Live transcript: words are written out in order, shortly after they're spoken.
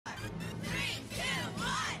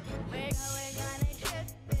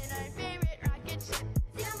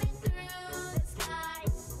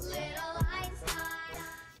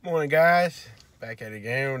Morning, guys. Back at it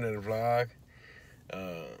again with another vlog.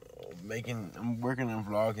 I'm working on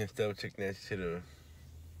vlogs and stuff. Took next to the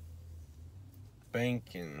bank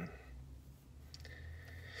and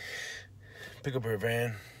pick up her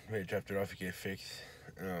van. Ready to drop it off to get fixed.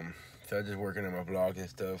 So I'm just working on my vlog and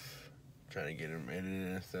stuff, trying to get them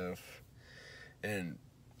edited and stuff. And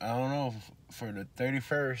I don't know, for the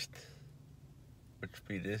 31st, which would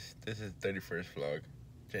be this is the 31st vlog,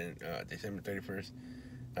 December 31st.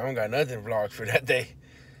 I don't got nothing vlogged for that day.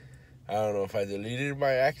 I don't know if I deleted it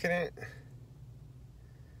by accident.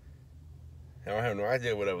 I don't have no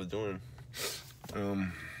idea what I was doing. I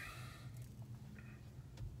don't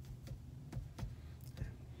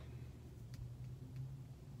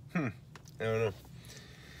know.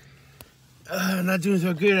 Not doing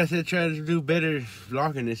so good. I said try to do better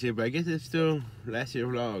vlogging this year, but I guess it's still last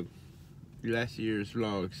year's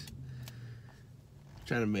vlogs.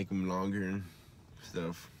 Trying to make them longer and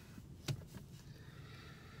stuff.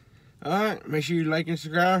 Alright, make sure you like and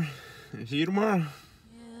subscribe, and see you tomorrow.